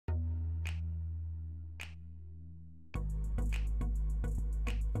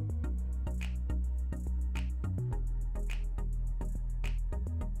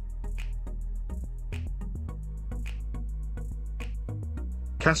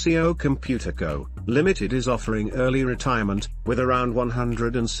CASIO Computer Co., Limited is offering early retirement, with around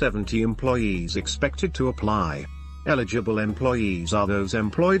 170 employees expected to apply. Eligible employees are those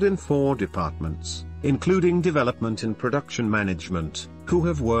employed in 4 departments, including development and production management, who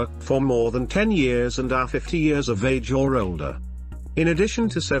have worked for more than 10 years and are 50 years of age or older. In addition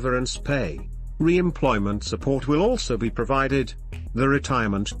to severance pay, re-employment support will also be provided. The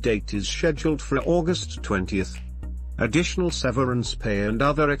retirement date is scheduled for August 20th. Additional severance pay and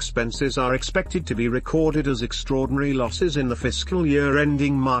other expenses are expected to be recorded as extraordinary losses in the fiscal year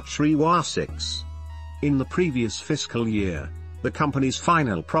ending March 26. In the previous fiscal year, the company's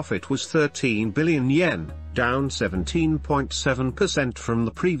final profit was 13 billion yen, down 17.7% from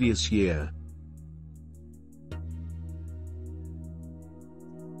the previous year.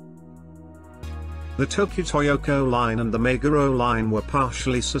 The Tokyu TOYOKO line and the MEGURO line were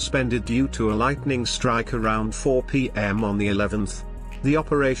partially suspended due to a lightning strike around 4 p.m. on the 11th. The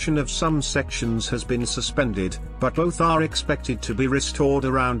operation of some sections has been suspended, but both are expected to be restored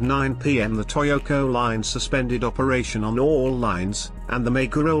around 9 p.m. The TOYOKO line suspended operation on all lines, and the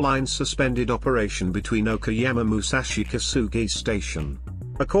MEGURO line suspended operation between Okayama Musashi Kasugi Station.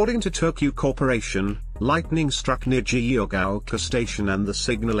 According to Tokyu Corporation, lightning struck near Jiyogaoka Station and the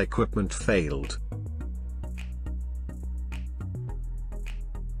signal equipment failed.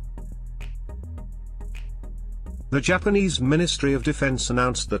 The Japanese Ministry of Defense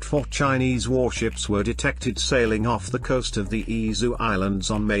announced that 4 Chinese warships were detected sailing off the coast of the Izu Islands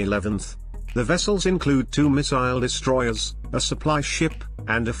on May 11. The vessels include 2 missile destroyers, a supply ship,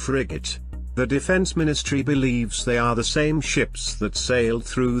 and a frigate. The Defense Ministry believes they are the same ships that sailed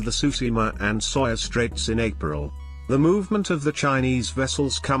through the Tsushima and Soya Straits in April. The movement of the Chinese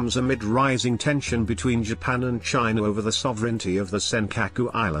vessels comes amid rising tension between Japan and China over the sovereignty of the Senkaku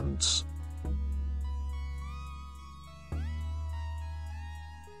Islands.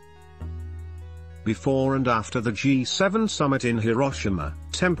 Before and after the G7 summit in Hiroshima,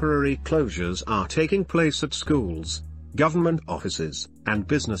 temporary closures are taking place at schools, government offices, and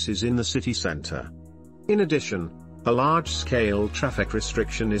businesses in the city center. In addition, a large-scale traffic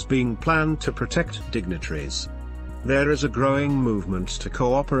restriction is being planned to protect dignitaries. There is a growing movement to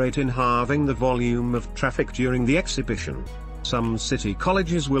cooperate in halving the volume of traffic during the exhibition. Some city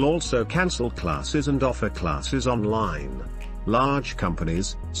colleges will also cancel classes and offer classes online. Large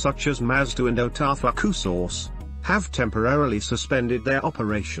companies, such as Mazda and Otafuku Source, have temporarily suspended their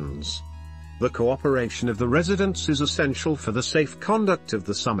operations. The cooperation of the residents is essential for the safe conduct of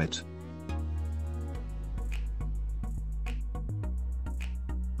the summit.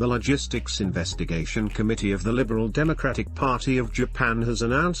 The Logistics Investigation Committee of the Liberal Democratic Party of Japan has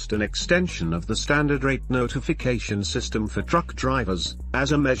announced an extension of the standard rate notification system for truck drivers,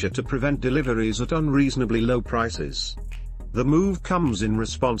 as a measure to prevent deliveries at unreasonably low prices. The move comes in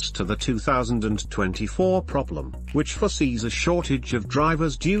response to the 2024 problem, which foresees a shortage of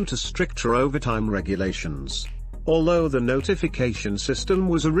drivers due to stricter overtime regulations. Although the notification system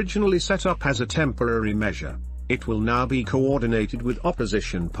was originally set up as a temporary measure, it will now be coordinated with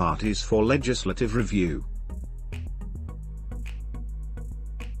opposition parties for legislative review.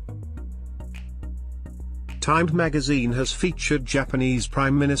 Time magazine has featured Japanese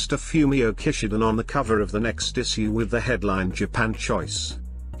Prime Minister Fumio Kishida on the cover of the next issue with the headline Japan Choice.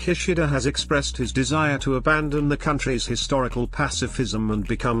 Kishida has expressed his desire to abandon the country's historical pacifism and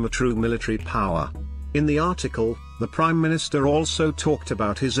become a true military power. In the article, the Prime Minister also talked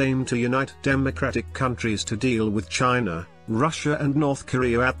about his aim to unite democratic countries to deal with China, Russia and North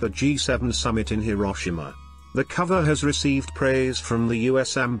Korea at the G7 summit in Hiroshima. The cover has received praise from the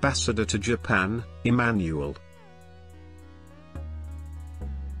U.S. Ambassador to Japan, Emmanuel.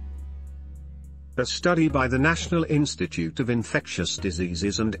 A study by the National Institute of Infectious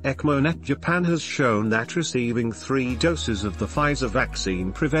Diseases and ECMO-Net Japan has shown that receiving 3 doses of the Pfizer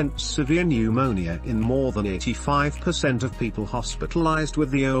vaccine prevents severe pneumonia in more than 85% of people hospitalized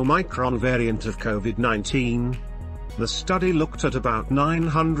with the OMICRON variant of COVID-19. The study looked at about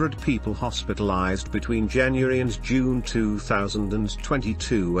 900 people hospitalized between January and June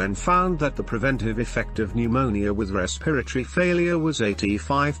 2022 and found that the preventive effect of pneumonia with respiratory failure was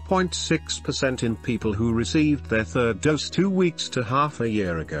 85.6% in people who received their 3rd dose 2 weeks to half a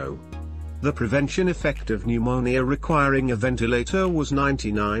year ago. The prevention effect of pneumonia requiring a ventilator was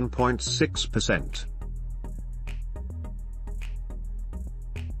 99.6%.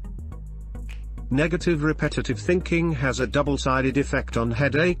 Negative repetitive thinking has a double-sided effect on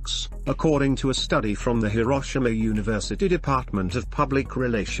headaches, according to a study from the Hiroshima University Department of Public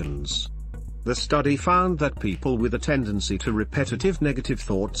Relations. The study found that people with a tendency to repetitive negative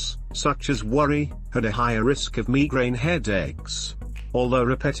thoughts, such as worry, had a higher risk of migraine headaches. Although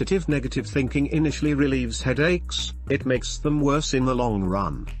repetitive negative thinking initially relieves headaches, it makes them worse in the long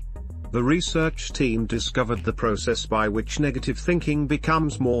run. The research team discovered the process by which negative thinking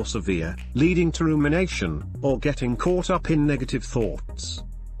becomes more severe, leading to rumination, or getting caught up in negative thoughts.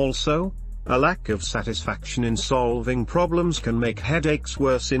 Also, a lack of satisfaction in solving problems can make headaches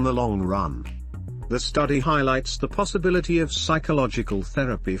worse in the long run. The study highlights the possibility of psychological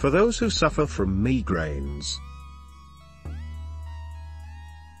therapy for those who suffer from migraines.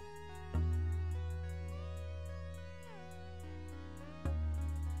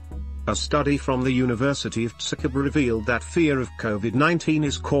 A study from the University of TSUKUBA revealed that fear of COVID-19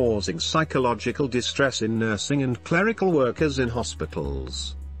 is causing psychological distress in nursing and clerical workers in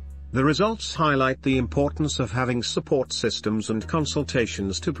hospitals. The results highlight the importance of having support systems and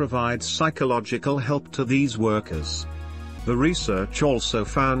consultations to provide psychological help to these workers. The research also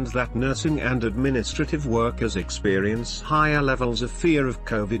found that nursing and administrative workers experience higher levels of fear of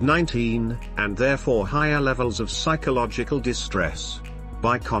COVID-19, and therefore higher levels of psychological distress.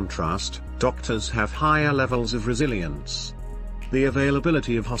 By contrast, doctors have higher levels of resilience. The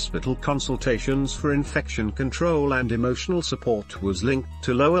availability of hospital consultations for infection control and emotional support was linked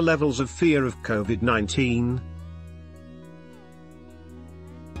to lower levels of fear of COVID-19.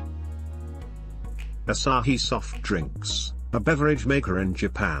 Asahi Soft Drinks, a beverage maker in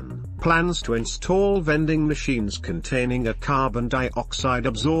Japan, plans to install vending machines containing a carbon dioxide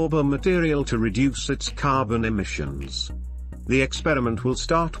absorber material to reduce its carbon emissions. The experiment will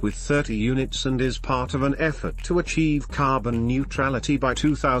start with 30 units and is part of an effort to achieve carbon neutrality by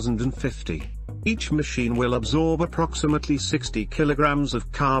 2050. Each machine will absorb approximately 60 kilograms of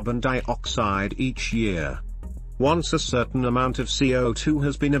carbon dioxide each year. Once a certain amount of CO2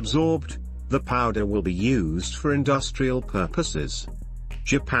 has been absorbed, the powder will be used for industrial purposes.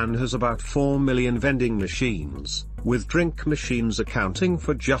 Japan has about 4 million vending machines, with drink machines accounting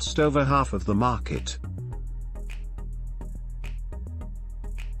for just over half of the market.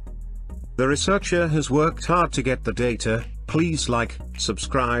 The researcher has worked hard to get the data. Please like,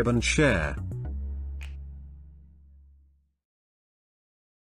 subscribe and share.